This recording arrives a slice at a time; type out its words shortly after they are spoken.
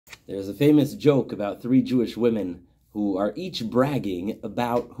There's a famous joke about three Jewish women who are each bragging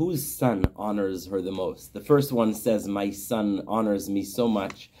about whose son honors her the most. The first one says, "My son honors me so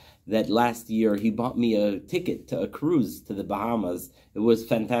much that last year he bought me a ticket to a cruise to the Bahamas. It was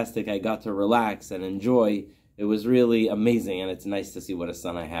fantastic. I got to relax and enjoy. It was really amazing, and it's nice to see what a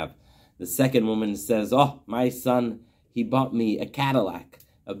son I have." The second woman says, "Oh, my son, he bought me a Cadillac,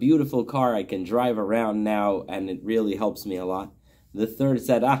 a beautiful car I can drive around now, and it really helps me a lot." The third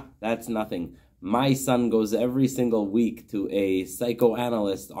said, "That's nothing. My son goes every single week to a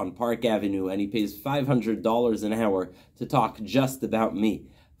psychoanalyst on Park Avenue, and he pays $500 an hour to talk just about me."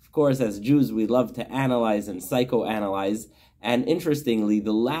 Of course, as Jews, we love to analyze and psychoanalyze, and interestingly,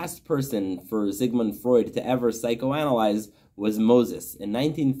 the last person for Sigmund Freud to ever psychoanalyze was Moses. In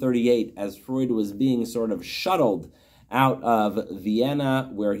 1938, as Freud was being sort of shuttled out of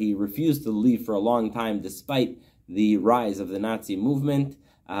Vienna, where he refused to leave for a long time despite the rise of the Nazi movement,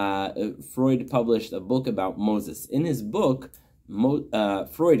 Freud published a book about Moses. In his book,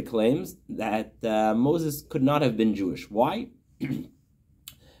 Freud claims that Moses could not have been Jewish. Why?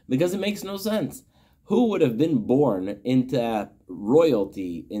 Because it makes no sense. Who would have been born into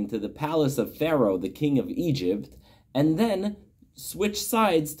royalty, into the palace of Pharaoh, the king of Egypt, and then switch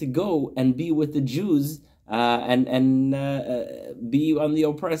sides to go and be with the Jews and be on the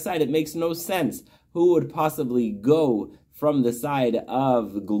oppressed side? It makes no sense. Who would possibly go from the side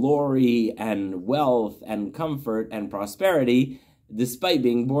of glory and wealth and comfort and prosperity, despite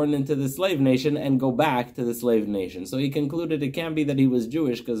being born into the slave nation, and go back to the slave nation? So he concluded it can't be that he was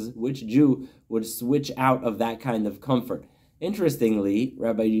Jewish, because which Jew would switch out of that kind of comfort? Interestingly,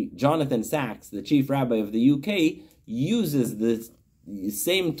 Rabbi Jonathan Sachs, the chief rabbi of the UK, uses the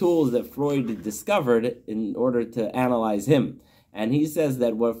same tools that Freud discovered in order to analyze him. And he says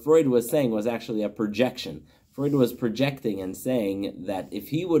that what Freud was saying was actually a projection. Freud was projecting and saying that if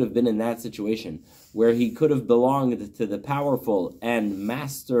he would have been in that situation where he could have belonged to the powerful and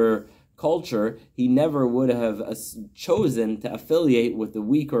master culture, he never would have chosen to affiliate with the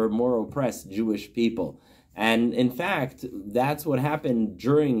weaker, more oppressed Jewish people. And in fact, that's what happened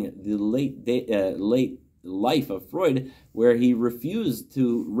during the late life of Freud, where he refused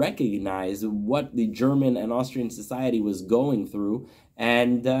to recognize what the German and Austrian society was going through,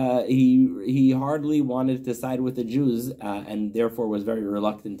 and he hardly wanted to side with the Jews, and therefore was very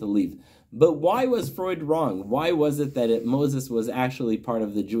reluctant to leave. But why was Freud wrong? Why was it that Moses was actually part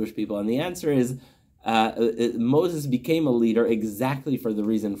of the Jewish people? And the answer is, Moses became a leader exactly for the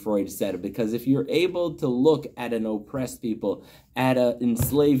reason Freud said, because if you're able to look at an oppressed people, at an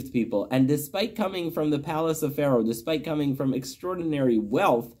enslaved people, and despite coming from the palace of Pharaoh, despite coming from extraordinary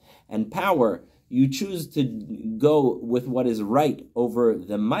wealth and power, you choose to go with what is right over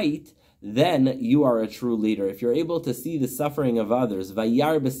the might, then you are a true leader. If you're able to see the suffering of others,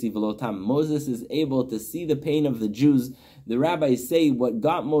 Vayar b'sivlotam, Moses is able to see the pain of the Jews. The rabbis say what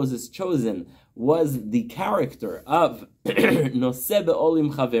got Moses chosen was the character of noseh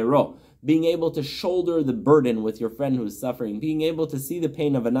be'olim chavero, being able to shoulder the burden with your friend who's suffering, being able to see the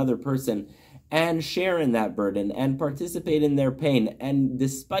pain of another person and share in that burden and participate in their pain, and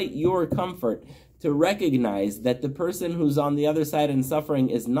despite your comfort, to recognize that the person who's on the other side and suffering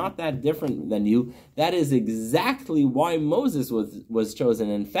is not that different than you. That is exactly why Moses was chosen.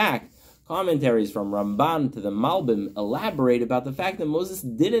 In fact, commentaries from Ramban to the Malbim elaborate about the fact that Moses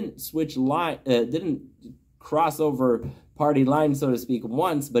didn't didn't cross over party lines, so to speak,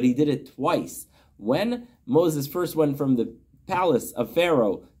 once, but he did it twice. When Moses first went from the palace of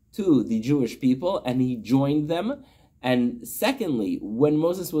Pharaoh to the Jewish people, and he joined them. And secondly, when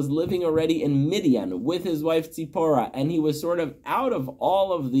Moses was living already in Midian with his wife Tzipporah, and he was sort of out of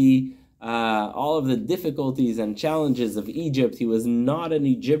all of the difficulties and challenges of Egypt. He was not an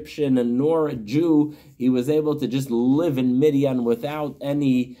Egyptian nor a Jew. He was able to just live in Midian without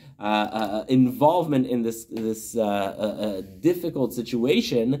any involvement in this difficult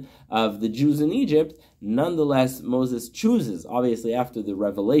situation of the Jews in Egypt. Nonetheless, Moses chooses, obviously after the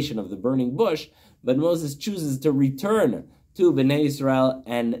revelation of the burning bush, but Moses chooses to return to Bnei Israel,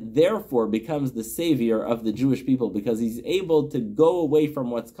 and therefore becomes the savior of the Jewish people, because he's able to go away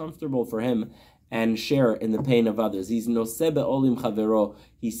from what's comfortable for him and share in the pain of others. He's noseh be'olim chavero.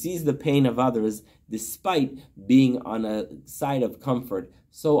 He sees the pain of others despite being on a side of comfort.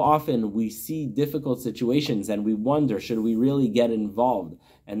 So often we see difficult situations and we wonder, should we really get involved?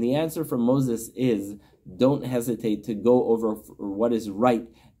 And the answer from Moses is, don't hesitate to go over what is right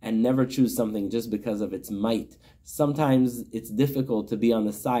and never choose something just because of its might. Sometimes it's difficult to be on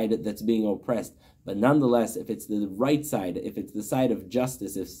the side that's being oppressed, but nonetheless, if it's the right side, if it's the side of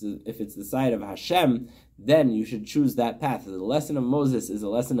justice, if it's the side of Hashem, then you should choose that path. The lesson of Moses is a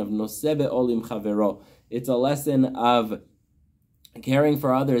lesson of nosebe olim chavero. It's a lesson of caring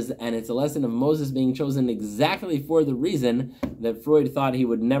for others, and it's a lesson of Moses being chosen exactly for the reason that Freud thought he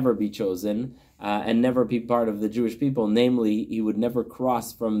would never be chosen and never be part of the Jewish people. Namely, he would never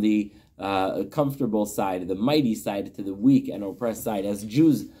cross from the comfortable side, the mighty side, to the weak and oppressed side. As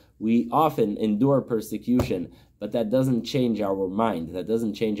Jews, we often endure persecution, but that doesn't change our mind. That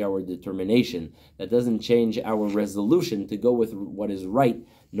doesn't change our determination. That doesn't change our resolution to go with what is right,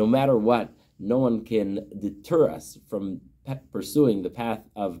 no matter what. No one can deter us from pursuing the path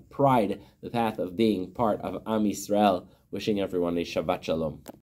of pride, the path of being part of Am Yisrael. Wishing everyone a Shabbat Shalom.